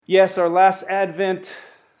Yes, our last Advent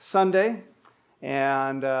Sunday,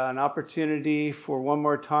 and an opportunity for one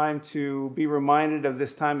more time to be reminded of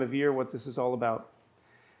this time of year, what this is all about.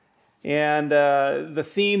 And the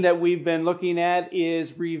theme that we've been looking at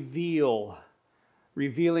is reveal,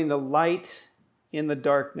 revealing the light in the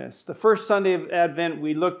darkness. The first Sunday of Advent,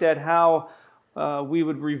 we looked at how we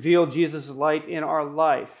would reveal Jesus' light in our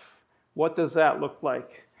life. What does that look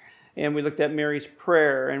like? And we looked at Mary's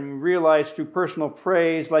prayer and realized through personal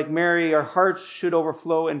praise, like Mary, our hearts should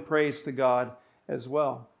overflow in praise to God as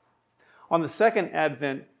well. On the second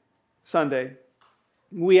Advent Sunday,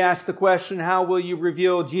 we asked the question, how will you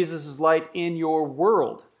reveal Jesus' light in your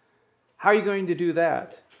world? How are you going to do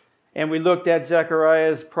that? And we looked at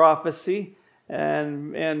Zechariah's prophecy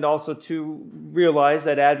and also to realize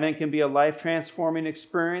that Advent can be a life-transforming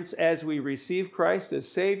experience as we receive Christ as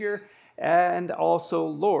Savior and also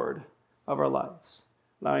Lord of our lives,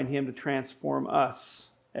 allowing Him to transform us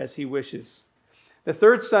as He wishes. The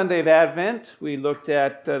third Sunday of Advent, we looked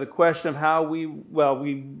at the question of how we were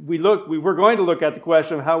going to look at the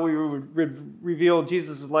question of how we would reveal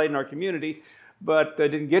Jesus' light in our community, but I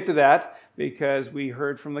didn't get to that because we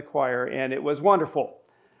heard from the choir, and it was wonderful.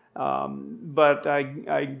 But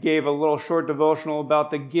I gave a little short devotional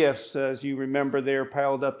about the gifts. As you remember, they're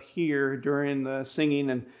piled up here during the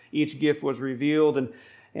singing, and each gift was revealed.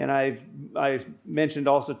 And I mentioned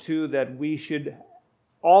also, too, that we should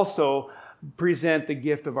also present the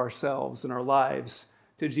gift of ourselves and our lives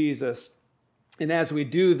to Jesus. And as we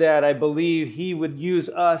do that, I believe He would use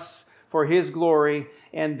us for His glory,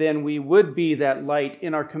 and then we would be that light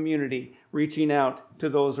in our community, reaching out to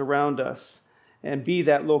those around us, and be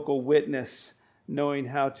that local witness, knowing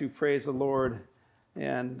how to praise the Lord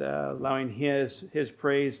and allowing His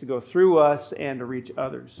praise to go through us and to reach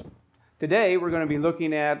others. Today we're going to be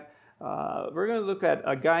looking at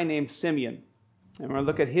a guy named Simeon, and we're going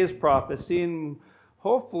to look at his prophecy, and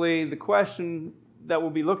hopefully the question that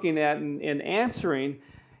we'll be looking at and answering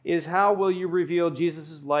is, how will you reveal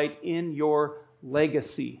Jesus' light in your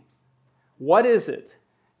legacy? What is it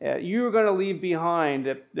you're going to leave behind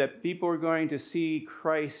that people are going to see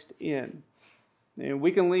Christ in? And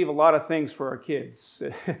we can leave a lot of things for our kids.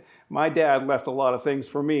 My dad left a lot of things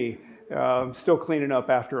for me. I'm still cleaning up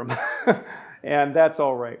after him. And that's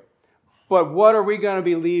all right. But what are we going to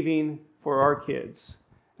be leaving for our kids?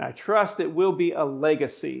 And I trust it will be a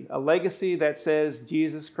legacy that says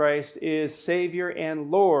Jesus Christ is Savior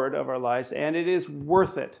and Lord of our lives, and it is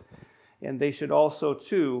worth it. And they should also,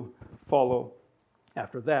 too, follow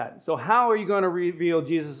after that. So how are you going to reveal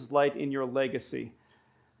Jesus' light in your legacy?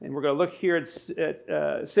 And we're going to look here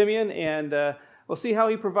at Simeon, and we'll see how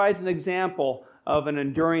he provides an example of an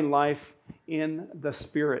enduring life in the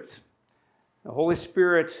Spirit. The Holy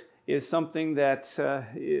Spirit is something that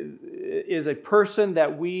is a person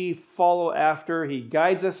that we follow after. He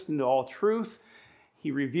guides us into all truth. He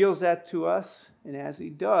reveals that to us, and as He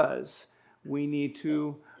does, we need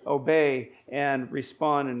to obey and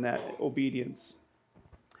respond in that obedience.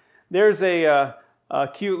 There's a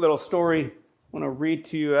cute little story I want to read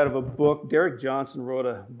to you out of a book. Derek Johnson wrote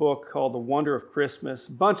a book called The Wonder of Christmas.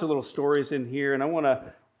 A bunch of little stories in here, and I want to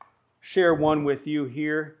share one with you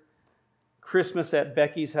here. Christmas at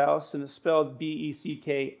Becky's house, and it's spelled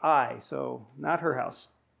B-E-C-K-I, so not her house.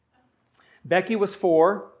 Becky was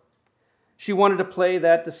 4. She wanted to play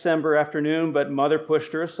that December afternoon, but Mother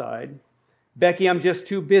pushed her aside. Becky, I'm just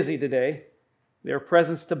too busy today. There are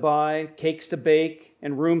presents to buy, cakes to bake,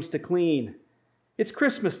 and rooms to clean. It's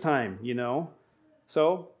Christmas time, you know.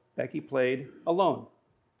 So Becky played alone.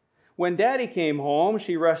 When Daddy came home,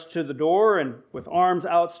 she rushed to the door and with arms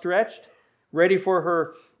outstretched, ready for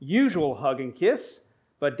her usual hug and kiss,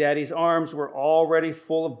 but Daddy's arms were already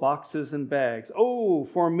full of boxes and bags. Oh,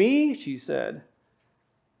 for me, she said.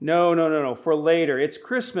 No, for later. It's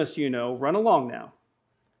Christmas, you know. Run along now.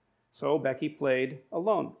 So Becky played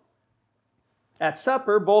alone. At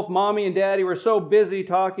supper, both Mommy and Daddy were so busy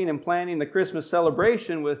talking and planning the Christmas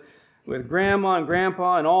celebration with Grandma and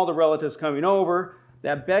Grandpa and all the relatives coming over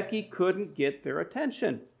that Becky couldn't get their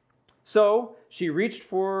attention. So she reached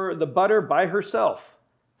for the butter by herself.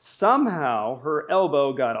 Somehow her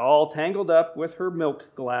elbow got all tangled up with her milk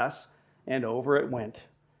glass, and over it went.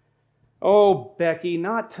 Oh, Becky,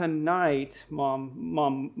 not tonight,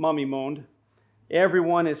 Mommy moaned.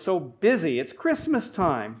 Everyone is so busy. It's Christmas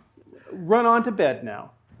time. Run on to bed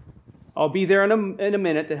now. I'll be there in a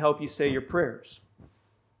minute to help you say your prayers.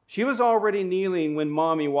 She was already kneeling when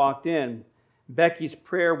Mommy walked in. Becky's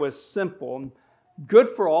prayer was simple, good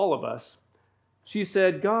for all of us. She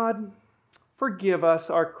said, God, forgive us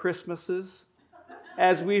our Christmases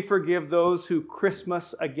as we forgive those who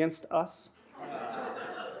Christmas against us.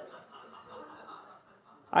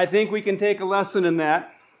 I think we can take a lesson in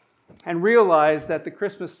that and realize that the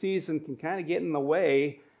Christmas season can kind of get in the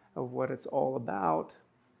way of what it's all about.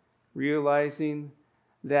 Realizing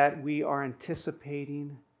that we are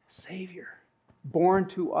anticipating Savior, born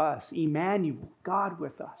to us, Emmanuel, God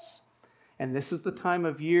with us. And this is the time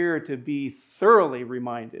of year to be thoroughly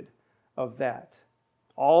reminded of that.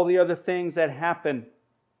 All the other things that happen,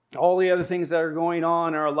 all the other things that are going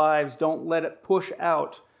on in our lives, don't let it push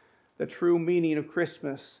out the true meaning of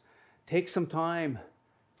Christmas. Take some time,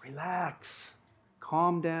 relax,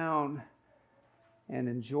 calm down, and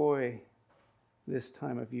enjoy this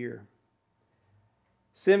time of year.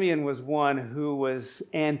 Simeon was one who was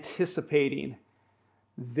anticipating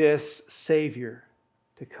this Savior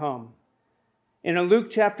to come. And in Luke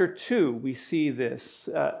chapter 2, we see this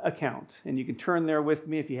account. And you can turn there with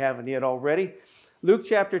me if you haven't yet already. Luke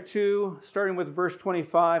chapter 2, starting with verse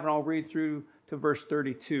 25, and I'll read through to verse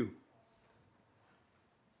 32.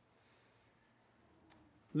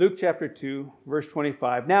 Luke chapter 2, verse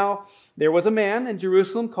 25. Now, there was a man in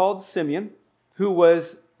Jerusalem called Simeon, who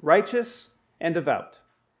was righteous and devout.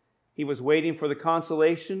 He was waiting for the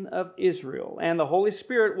consolation of Israel, and the Holy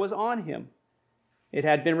Spirit was on him. It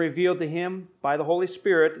had been revealed to him by the Holy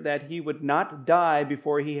Spirit that he would not die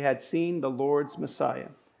before he had seen the Lord's Messiah.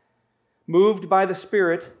 Moved by the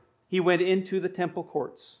Spirit, he went into the temple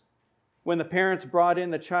courts. When the parents brought in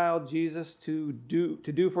the child Jesus to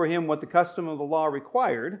do for him what the custom of the law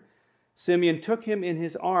required, Simeon took him in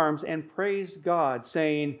his arms and praised God,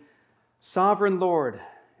 saying, "Sovereign Lord,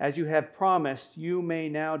 as you have promised, you may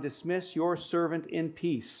now dismiss your servant in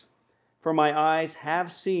peace. For my eyes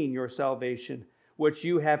have seen your salvation, which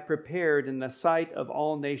you have prepared in the sight of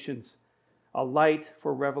all nations, a light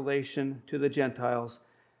for revelation to the Gentiles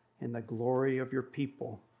and the glory of your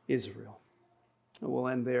people, Israel." And we'll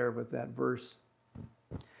end there with that verse.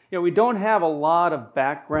 We don't have a lot of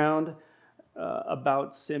background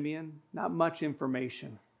about Simeon, not much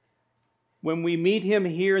information. When we meet him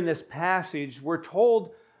here in this passage, we're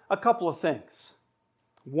told a couple of things.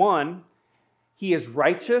 One, he is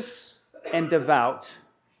righteous and devout.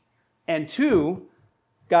 And two,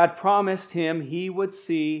 God promised him he would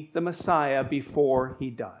see the Messiah before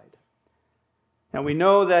he died. Now we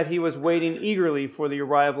know that he was waiting eagerly for the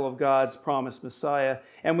arrival of God's promised Messiah,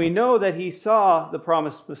 and we know that he saw the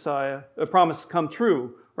promised Messiah, the promise come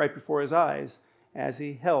true right before his eyes as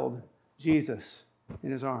he held Jesus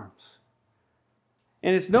in his arms.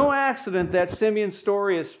 And it's no accident that Simeon's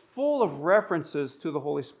story is full of references to the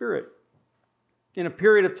Holy Spirit. In a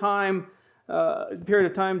period of time,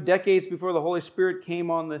 decades before the Holy Spirit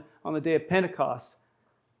came on the day of Pentecost,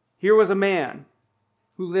 here was a man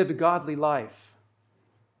who lived a godly life.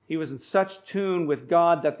 He was in such tune with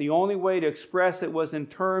God that the only way to express it was in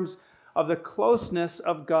terms of the closeness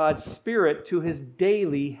of God's Spirit to his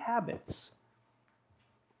daily habits.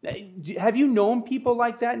 Have you known people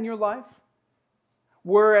like that in your life?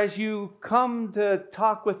 Whereas you come to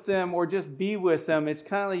talk with them or just be with them, it's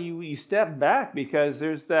kind of like you step back because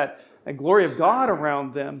there's that glory of God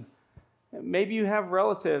around them. Maybe you have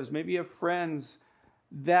relatives, maybe you have friends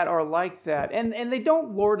that are like that. And they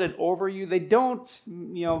don't lord it over you. They don't,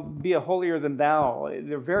 be a holier than thou.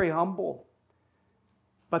 They're very humble.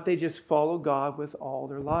 But they just follow God with all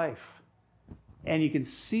their life. And you can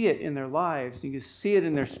see it in their lives. You can see it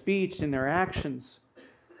in their speech, in their actions.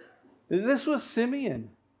 This was Simeon.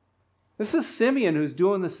 This is Simeon who's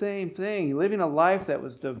doing the same thing, living a life that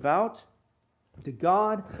was devout to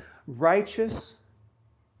God, righteous,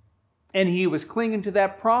 and he was clinging to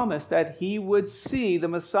that promise that he would see the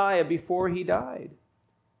Messiah before he died.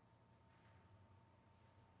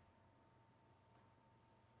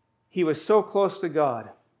 He was so close to God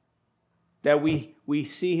that we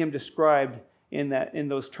see him described in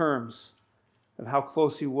those terms of how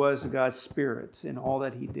close he was to God's Spirit in all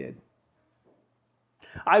that he did.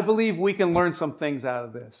 I believe we can learn some things out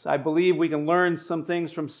of this. I believe we can learn some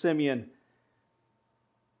things from Simeon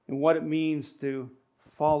and what it means to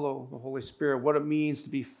follow the Holy Spirit, what it means to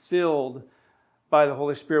be filled by the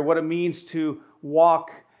Holy Spirit, what it means to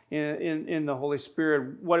walk in the Holy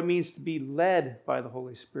Spirit, what it means to be led by the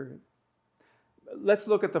Holy Spirit. Let's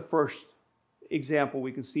look at the first example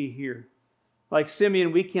we can see here. Like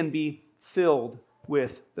Simeon, we can be filled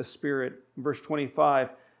with the Spirit. Verse 25,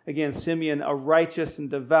 again, Simeon, a righteous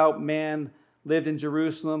and devout man, lived in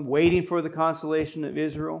Jerusalem, waiting for the consolation of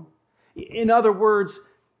Israel. In other words,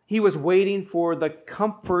 he was waiting for the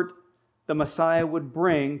comfort the Messiah would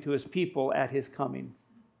bring to his people at his coming.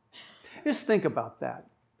 Just think about that.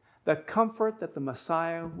 The comfort that the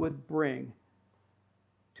Messiah would bring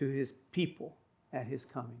to his people at his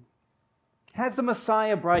coming. Has the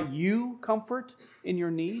Messiah brought you comfort in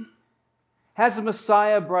your need? Has the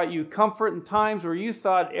Messiah brought you comfort in times where you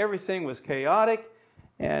thought everything was chaotic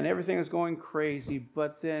and everything was going crazy,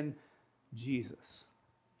 but then Jesus,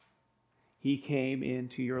 He came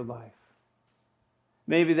into your life?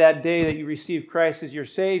 Maybe that day that you received Christ as your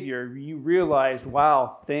Savior, you realized,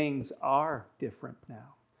 wow, things are different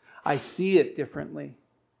now. I see it differently.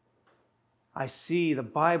 I see the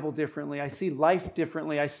Bible differently. I see life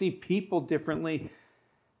differently. I see people differently.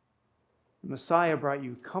 The Messiah brought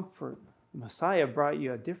you comfort. The Messiah brought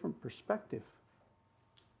you a different perspective.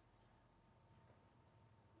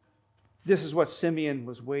 This is what Simeon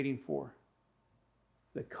was waiting for.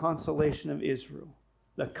 The consolation of Israel.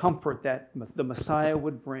 The comfort that the Messiah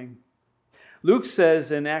would bring. Luke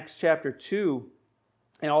says in Acts chapter 2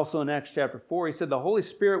 and also in Acts chapter 4, he said the Holy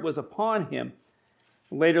Spirit was upon him.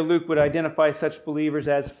 Later, Luke would identify such believers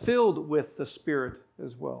as filled with the Spirit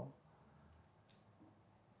as well.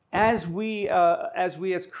 As we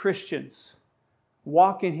as Christians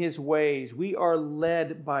walk in His ways, we are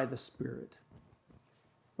led by the Spirit.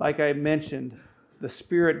 Like I mentioned, the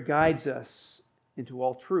Spirit guides us into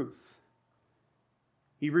all truth.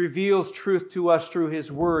 He reveals truth to us through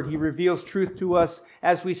His Word. He reveals truth to us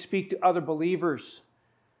as we speak to other believers.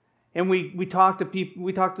 And we talk to people.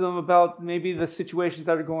 We talk to them about maybe the situations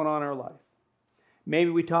that are going on in our life.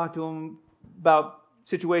 Maybe we talk to them about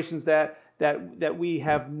situations that we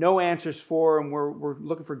have no answers for, and we're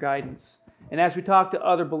looking for guidance. And as we talk to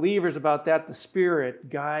other believers about that, the Spirit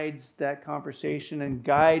guides that conversation and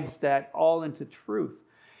guides that all into truth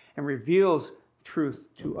and reveals truth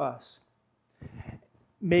to us.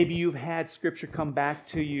 Maybe you've had Scripture come back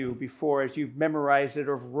to you before as you've memorized it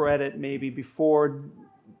or read it maybe before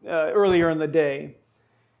earlier in the day.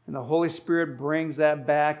 And the Holy Spirit brings that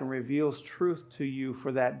back and reveals truth to you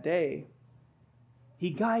for that day. He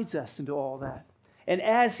guides us into all that. And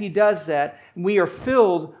as He does that, we are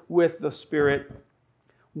filled with the Spirit,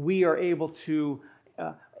 we are able to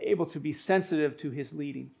be sensitive to His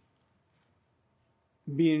leading.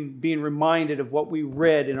 Being reminded of what we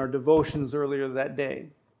read in our devotions earlier that day.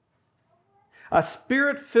 A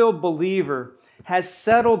Spirit-filled believer has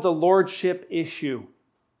settled the lordship issue.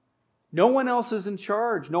 No one else is in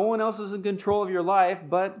charge. No one else is in control of your life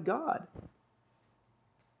but God.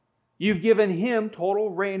 You've given Him total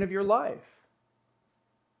reign of your life.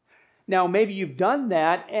 Now, maybe you've done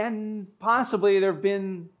that, and possibly there have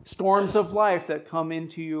been storms of life that come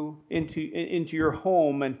into your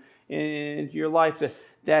home and into your life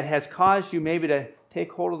that has caused you maybe to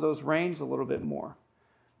take hold of those reins a little bit more.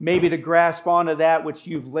 Maybe to grasp onto that which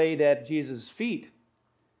you've laid at Jesus' feet.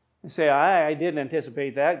 And say, I didn't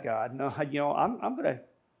anticipate that, God. No, I'm going to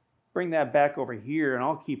bring that back over here and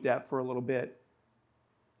I'll keep that for a little bit.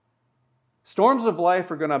 Storms of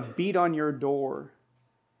life are going to beat on your door.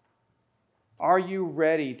 Are you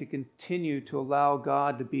ready to continue to allow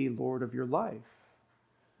God to be Lord of your life?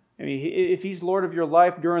 I mean, if He's Lord of your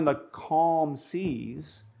life during the calm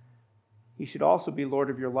seas, He should also be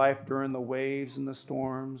Lord of your life during the waves and the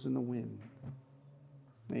storms and the wind.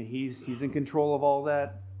 And He's in control of all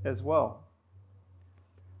that as well.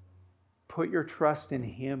 Put your trust in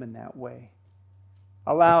Him in that way.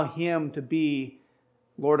 Allow Him to be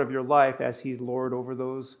Lord of your life as He's Lord over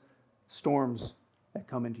those storms that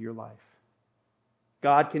come into your life.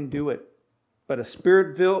 God can do it, but a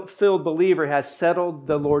Spirit-filled believer has settled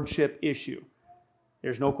the lordship issue.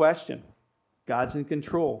 There's no question. God's in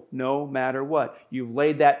control, no matter what. You've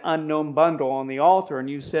laid that unknown bundle on the altar and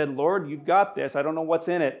you said, Lord, you've got this. I don't know what's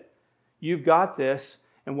in it. You've got this.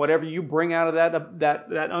 And whatever you bring out of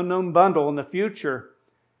that unknown bundle in the future,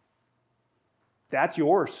 that's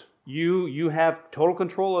yours. You have total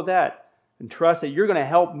control of that. And trust that you're going to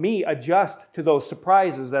help me adjust to those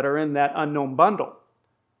surprises that are in that unknown bundle.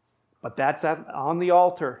 But that's on the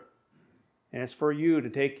altar. And it's for you to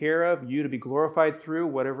take care of, you to be glorified through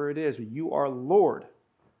whatever it is. You are Lord.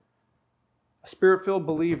 A Spirit-filled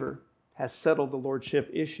believer has settled the lordship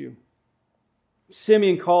issue.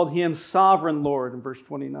 Simeon called Him Sovereign Lord in verse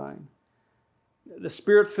 29. The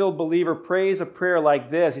Spirit-filled believer prays a prayer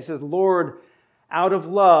like this. He says, Lord, out of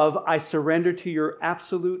love, I surrender to your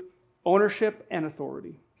absolute ownership and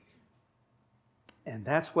authority. And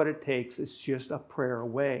that's what it takes. It's just a prayer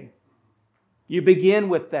away. You begin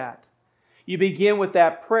with that. You begin with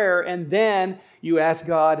that prayer, and then you ask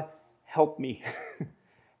God, help me.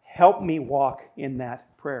 Help me walk in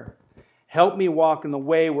that prayer. Help me walk in the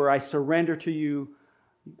way where I surrender to you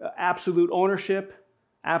absolute ownership,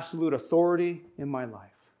 absolute authority in my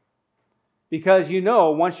life. Because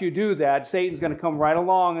once you do that, Satan's going to come right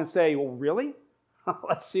along and say, well, really?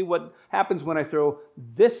 Let's see what happens when I throw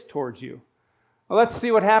this towards you. Well, let's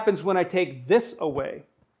see what happens when I take this away.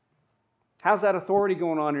 How's that authority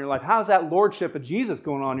going on in your life? How's that lordship of Jesus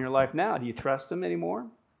going on in your life now? Do you trust him anymore?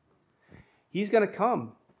 He's going to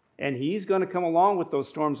come, and he's going to come along with those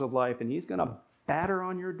storms of life, and he's going to batter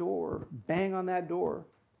on your door, bang on that door.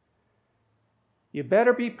 You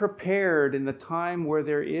better be prepared in the time where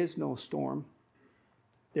there is no storm.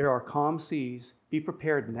 There are calm seas. Be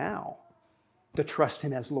prepared now to trust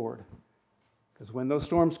him as Lord. Because when those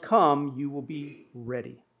storms come, you will be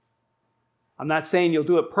ready. I'm not saying you'll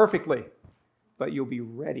do it perfectly, but you'll be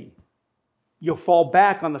ready. You'll fall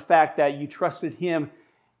back on the fact that you trusted him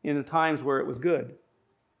in the times where it was good.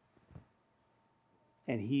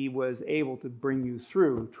 And he was able to bring you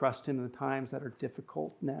through. Trust him in the times that are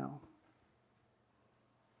difficult now.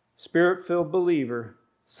 Spirit-filled believer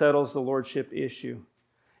settles the lordship issue.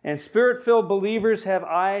 And Spirit-filled believers have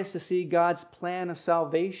eyes to see God's plan of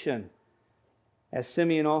salvation. As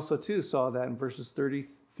Simeon also too saw that in verses 30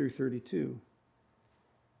 through 32.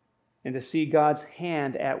 And to see God's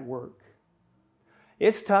hand at work.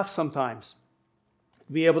 It's tough sometimes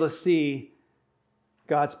to be able to see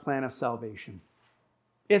God's plan of salvation.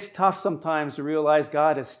 It's tough sometimes to realize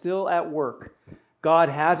God is still at work. God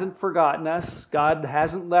hasn't forgotten us. God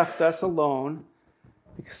hasn't left us alone.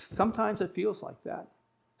 Because sometimes it feels like that.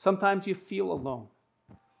 Sometimes you feel alone.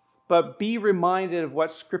 But be reminded of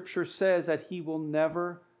what Scripture says, that he will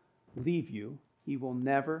never leave you. He will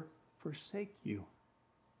never forsake you.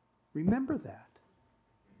 Remember that.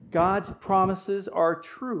 God's promises are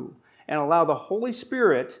true, and allow the Holy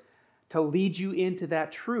Spirit to lead you into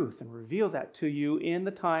that truth and reveal that to you in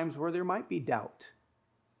the times where there might be doubt.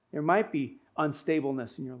 There might be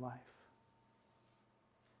unstableness in your life.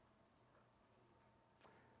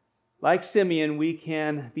 Like Simeon, we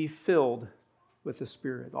can be filled with the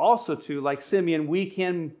Spirit. Also, too, like Simeon, we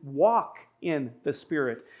can walk in the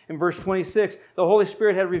Spirit. In verse 26, the Holy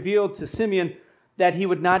Spirit had revealed to Simeon that he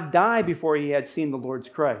would not die before he had seen the Lord's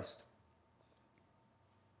Christ.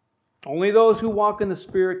 Only those who walk in the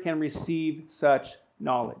Spirit can receive such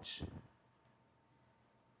knowledge.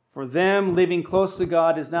 For them, living close to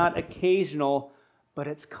God is not occasional, but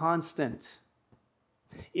it's constant.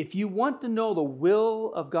 If you want to know the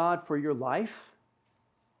will of God for your life,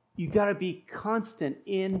 you got to be constant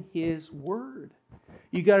in His Word.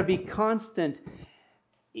 You got to be constant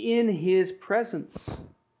in His presence,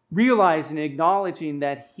 realizing and acknowledging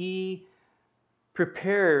that He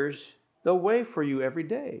prepares the way for you every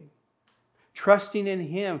day. Trusting in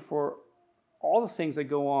Him for all the things that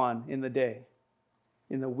go on in the day,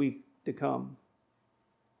 in the week to come.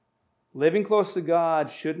 Living close to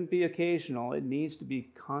God shouldn't be occasional. It needs to be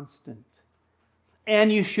constant.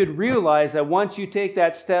 And you should realize that once you take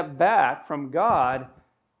that step back from God,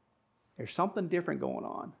 there's something different going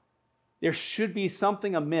on. There should be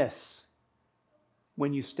something amiss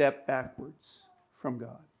when you step backwards from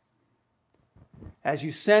God. As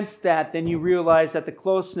you sense that, then you realize that the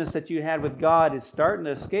closeness that you had with God is starting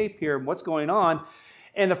to escape here. What's going on?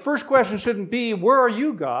 And the first question shouldn't be, where are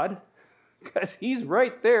you, God? Because He's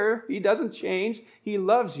right there. He doesn't change. He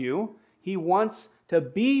loves you. He wants to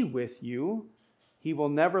be with you. He will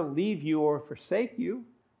never leave you or forsake you.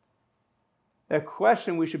 The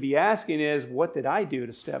question we should be asking is, what did I do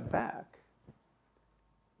to step back?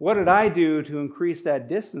 What did I do to increase that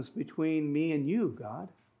distance between me and you, God?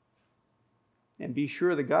 And be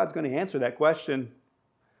sure that God's going to answer that question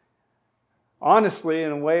honestly,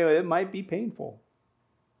 in a way it might be painful.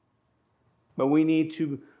 But we need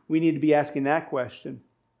to be asking that question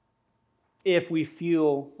if we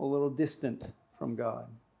feel a little distant from God.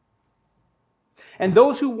 And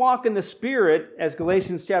those who walk in the Spirit, as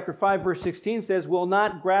Galatians chapter 5, verse 16 says, will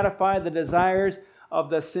not gratify the desires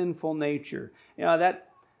of the sinful nature. You know,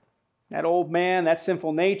 that old man, that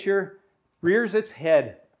sinful nature, rears its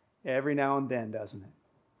head every now and then, doesn't it?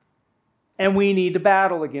 And we need to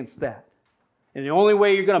battle against that. And the only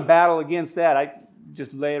way you're going to battle against that, I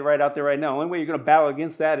just lay it right out there right now, the only way you're going to battle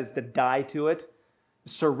against that is to die to it,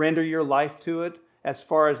 surrender your life to it, as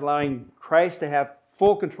far as allowing Christ to have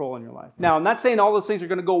full control in your life. Now, I'm not saying all those things are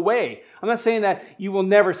going to go away. I'm not saying that you will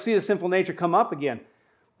never see the sinful nature come up again,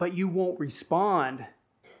 but you won't respond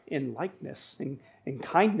in likeness, in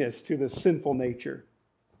kindness to the sinful nature.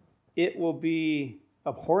 It will be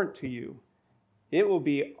abhorrent to you. It will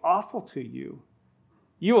be awful to you.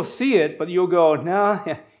 You will see it, but you'll go,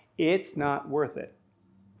 no, it's not worth it.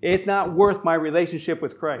 It's not worth my relationship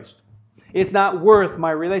with Christ. It's not worth my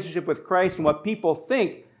relationship with Christ and what people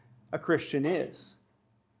think a Christian is.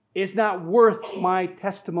 It's not worth my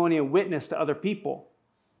testimony and witness to other people.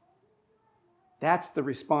 That's the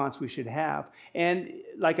response we should have. And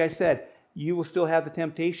like I said, you will still have the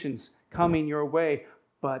temptations coming your way.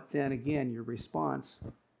 But then again, your response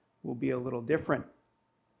will be a little different.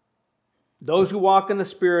 Those who walk in the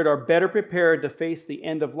Spirit are better prepared to face the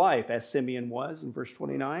end of life, as Simeon was in verse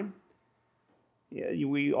 29.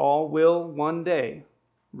 We all will one day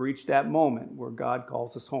reach that moment where God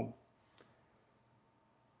calls us home.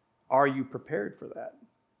 Are you prepared for that?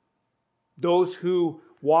 Those who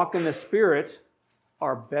walk in the Spirit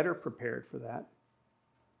are better prepared for that.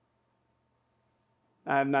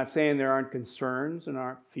 I'm not saying there aren't concerns and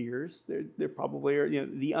aren't fears. There probably are,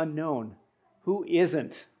 the unknown. Who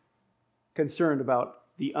isn't concerned about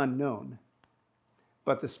the unknown?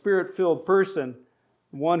 But the Spirit-filled person,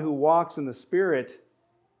 one who walks in the Spirit,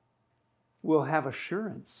 will have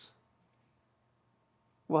assurance.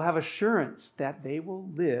 Will have assurance that they will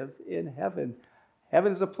live in heaven.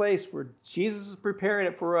 Heaven is a place where Jesus is preparing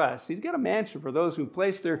it for us. He's got a mansion for those who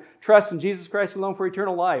place their trust in Jesus Christ alone for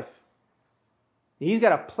eternal life. He's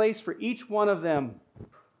got a place for each one of them.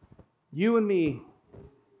 You and me.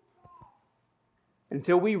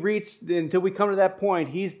 Until we come to that point,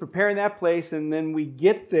 He's preparing that place, and then we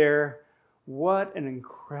get there. What an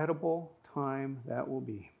incredible time that will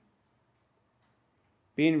be.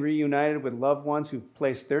 Being reunited with loved ones who've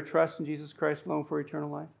placed their trust in Jesus Christ alone for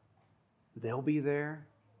eternal life. They'll be there.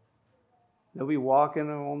 They'll be walking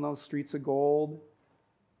on those streets of gold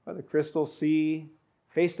by the crystal sea,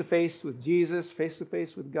 face to face with Jesus, face to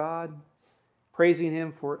face with God, praising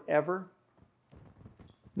Him forever.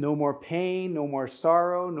 No more pain, no more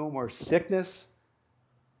sorrow, no more sickness.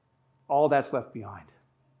 All that's left behind.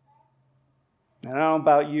 And I don't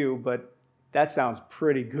know about you, but that sounds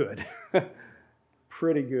pretty good.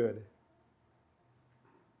 Pretty good.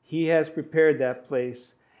 He has prepared that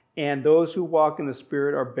place, and those who walk in the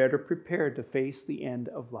Spirit are better prepared to face the end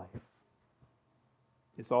of life.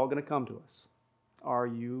 It's all going to come to us. Are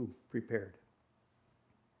you prepared?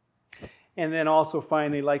 And then also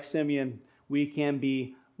finally, like Simeon, we can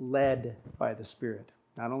be led by the Spirit.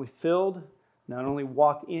 Not only filled, not only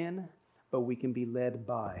walk in, but we can be led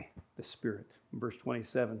by the Spirit. Verse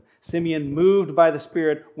 27, Simeon, moved by the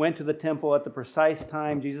Spirit, went to the temple at the precise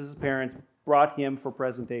time Jesus' parents brought him for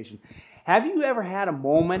presentation. Have you ever had a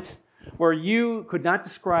moment where you could not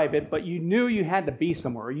describe it, but you knew you had to be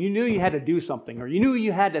somewhere, or you knew you had to do something, or you knew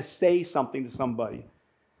you had to say something to somebody,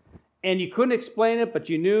 and you couldn't explain it, but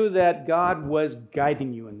you knew that God was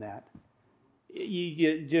guiding you in that?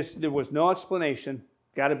 There was no explanation.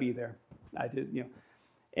 Got to be there.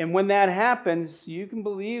 And when that happens, you can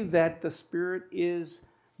believe that the Spirit is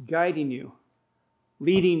guiding you,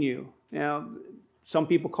 leading you. Now, some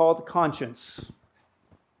people call it the conscience.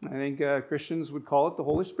 I think Christians would call it the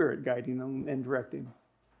Holy Spirit guiding them and directing.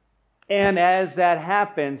 And as that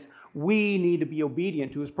happens, we need to be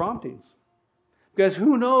obedient to His promptings. Because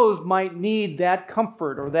who knows might need that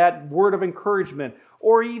comfort or that word of encouragement,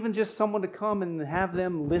 or even just someone to come and have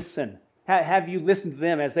them listen. Have you listen to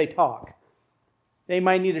them as they talk. They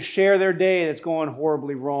might need to share their day that's going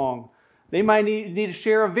horribly wrong. They might need to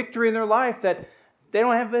share a victory in their life that they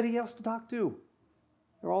don't have anybody else to talk to.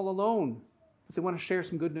 They're all alone, but they want to share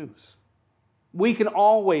some good news. We can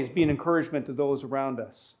always be an encouragement to those around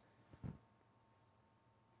us.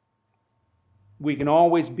 We can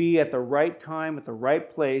always be at the right time, at the right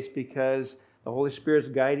place, because the Holy Spirit's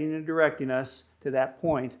guiding and directing us to that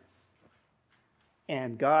point.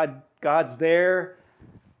 And God's there.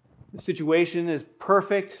 The situation is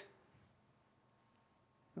perfect.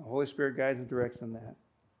 The Holy Spirit guides and directs in that.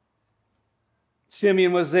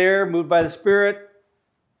 Simeon was there, moved by the Spirit,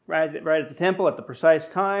 right at the temple at the precise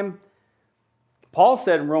time. Paul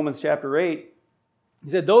said in Romans chapter 8, he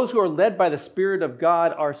said, those who are led by the Spirit of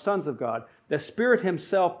God are sons of God. The Spirit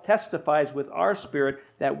Himself testifies with our spirit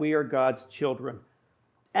that we are God's children.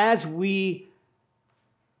 As we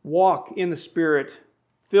walk in the Spirit,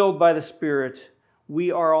 filled by the Spirit,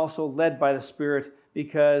 we are also led by the Spirit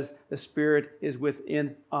because the Spirit is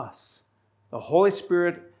within us. The Holy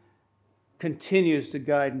Spirit continues to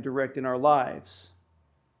guide and direct in our lives.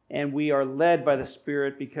 And we are led by the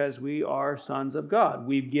Spirit because we are sons of God.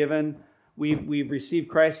 We've received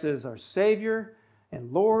Christ as our Savior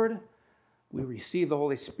and Lord. We receive the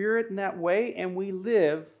Holy Spirit in that way, and we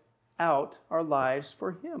live out our lives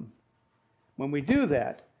for Him. When we do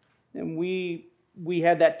that, then we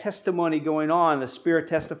have that testimony going on, the Spirit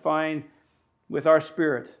testifying with our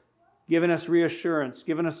spirit, giving us reassurance,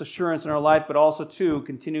 giving us assurance in our life, but also, too,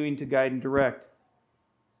 continuing to guide and direct.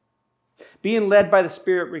 Being led by the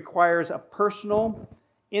Spirit requires a personal,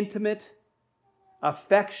 intimate,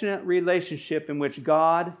 affectionate relationship in which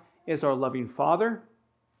God is our loving Father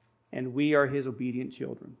and we are His obedient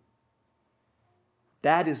children.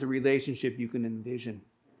 That is the relationship you can envision.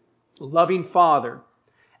 Loving father,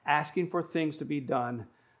 asking for things to be done.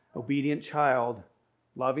 Obedient child,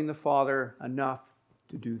 loving the Father enough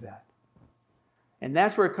to do that. And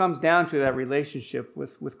that's where it comes down to, that relationship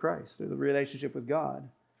with Christ, or the relationship with God,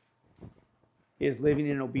 is living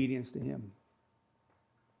in obedience to Him.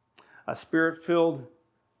 A Spirit-filled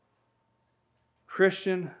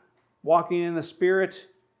Christian walking in the Spirit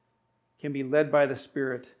can be led by the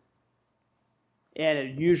Spirit. And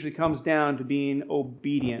it usually comes down to being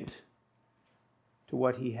obedient to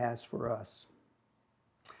what He has for us.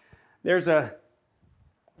 There's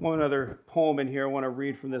one other poem in here I want to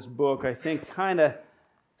read from this book. I think kind of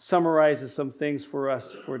summarizes some things for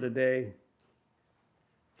us for today.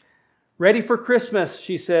 "Ready for Christmas,"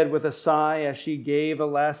 she said with a sigh as she gave a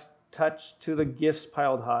last touch to the gifts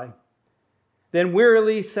piled high. Then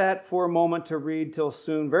wearily sat for a moment to read till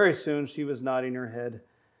soon, very soon, she was nodding her head.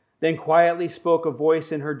 Then quietly spoke a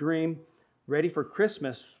voice in her dream, "Ready for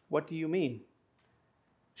Christmas, what do you mean?"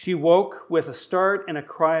 She woke with a start and a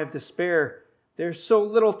cry of despair. "There's so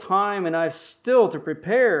little time and I've still to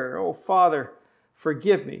prepare. Oh, Father,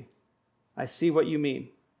 forgive me. I see what you mean.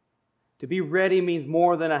 To be ready means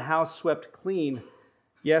more than a house swept clean.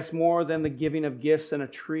 Yes, more than the giving of gifts and a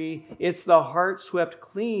tree. It's the heart swept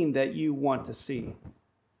clean that you want to see.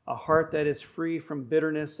 A heart that is free from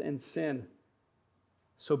bitterness and sin.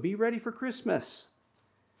 So be ready for Christmas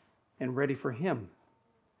and ready for Him."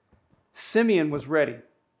 Simeon was ready.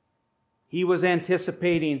 He was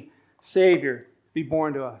anticipating Savior to be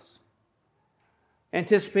born to us.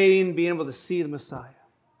 Anticipating being able to see the Messiah.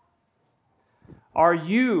 Are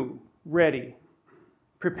you ready,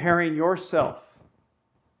 preparing yourself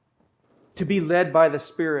to be led by the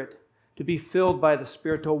Spirit, to be filled by the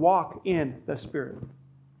Spirit, to walk in the Spirit?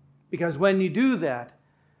 Because when you do that,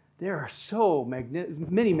 there are so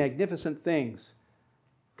many magnificent things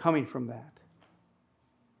coming from that.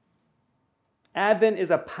 Advent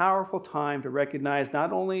is a powerful time to recognize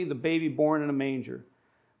not only the baby born in a manger,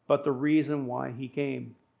 but the reason why He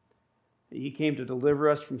came. He came to deliver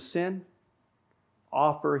us from sin,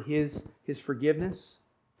 offer His forgiveness.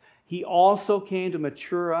 He also came to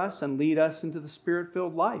mature us and lead us into the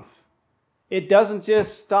Spirit-filled life. It doesn't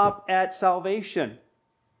just stop at salvation.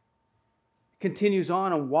 It continues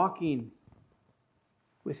on and walking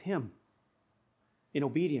with Him in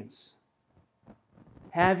obedience.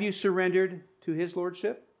 Have you surrendered to His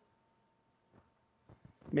Lordship?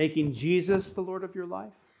 Making Jesus the Lord of your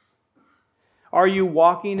life? Are you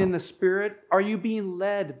walking in the Spirit? Are you being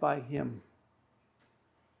led by Him?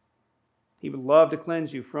 He would love to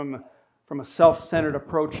cleanse you from a self-centered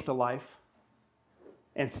approach to life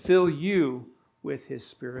and fill you with His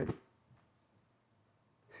Spirit.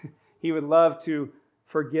 He would love to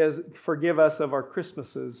forgive us of our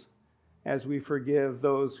Christmases as we forgive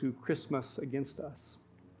those who Christmas against us,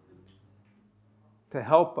 to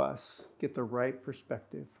help us get the right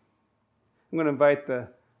perspective. I'm going to invite the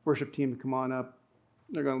worship team to come on up.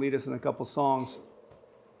 They're going to lead us in a couple songs.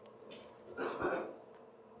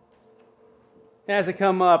 As I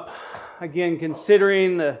come up, again,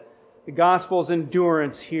 considering the gospel's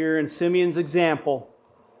endurance here in Simeon's example,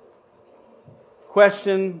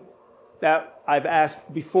 question that I've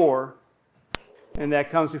asked before, and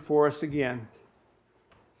that comes before us again.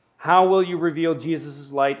 How will you reveal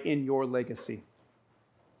Jesus' light in your legacy?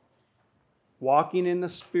 Walking in the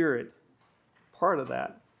Spirit, part of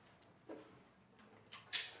that.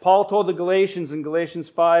 Paul told the Galatians in Galatians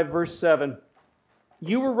 5, verse 7,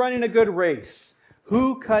 "You were running a good race.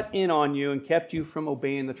 Who cut in on you and kept you from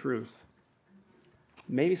obeying the truth?"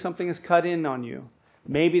 Maybe something has cut in on you.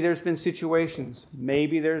 Maybe there's been situations.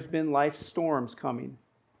 Maybe there's been life storms coming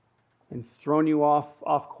and thrown you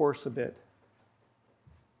off course a bit.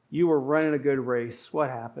 You were running a good race. What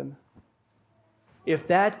happened? If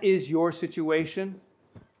that is your situation,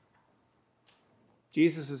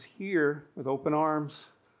 Jesus is here with open arms,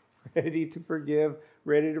 ready to forgive,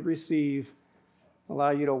 ready to receive,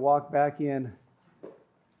 allow you to walk back in.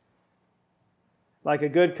 Like a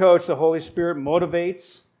good coach, the Holy Spirit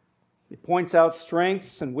motivates, He points out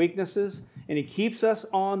strengths and weaknesses, and He keeps us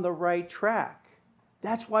on the right track.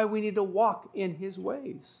 That's why we need to walk in His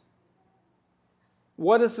ways.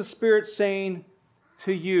 What is the Spirit saying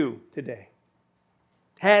to you today?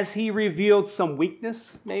 Has He revealed some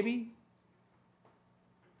weakness, maybe?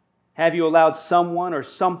 Have you allowed someone or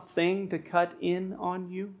something to cut in on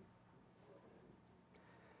you?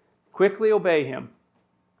 Quickly obey Him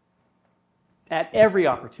at every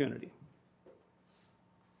opportunity.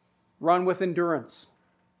 Run with endurance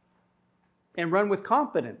and run with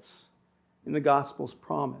confidence in the gospel's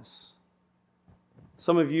promise.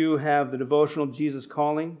 Some of you have the devotional Jesus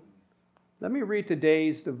Calling. Let me read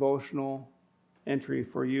today's devotional entry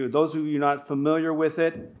for you. Those of you not familiar with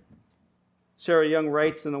it, Sarah Young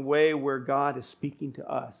writes in a way where God is speaking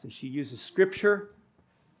to us. And she uses Scripture,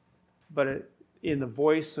 but in the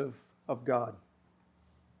voice of God.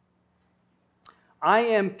 I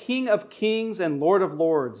am King of kings and Lord of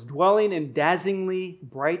lords, dwelling in dazzlingly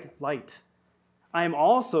bright light. I am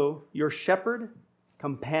also your shepherd,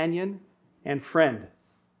 companion, and friend,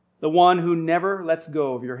 the one who never lets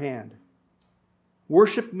go of your hand.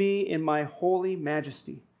 Worship me in my holy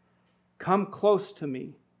majesty. Come close to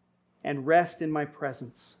me and rest in my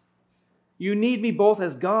presence. You need me both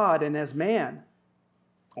as God and as man.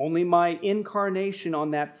 Only my incarnation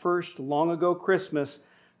on that first long ago Christmas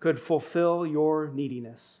could fulfill your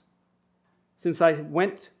neediness. Since I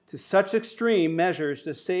went to such extreme measures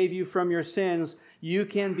to save you from your sins, you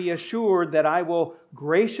can be assured that I will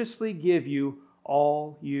graciously give you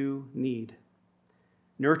all you need.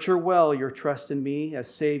 Nurture well your trust in me as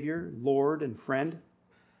Savior, Lord, and friend.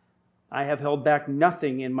 I have held back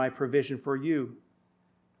nothing in my provision for you.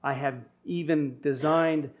 I have even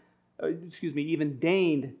deigned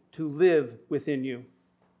to live within you.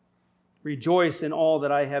 Rejoice in all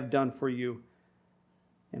that I have done for you,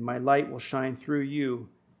 and my light will shine through you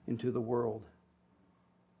into the world.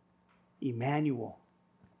 Emmanuel,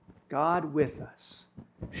 God with us,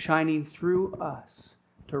 shining through us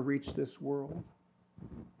to reach this world,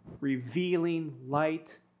 revealing light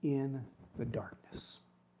in the darkness.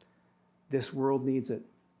 This world needs it.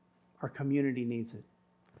 Our community needs it.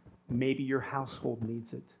 Maybe your household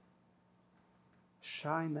needs it.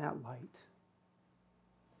 Shine that light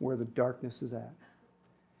where the darkness is at,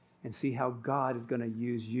 and see how God is going to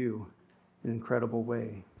use you in an incredible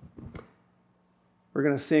way. We're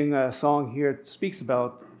going to sing a song here that speaks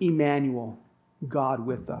about Emmanuel, God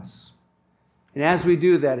with us. And as we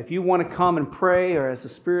do that, if you want to come and pray, or as the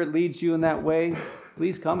Spirit leads you in that way,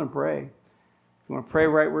 please come and pray. If you want to pray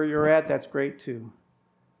right where you're at, that's great too.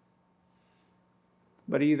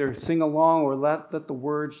 But either sing along or let the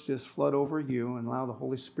words just flood over you and allow the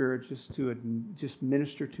Holy Spirit just to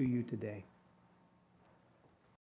minister to you today.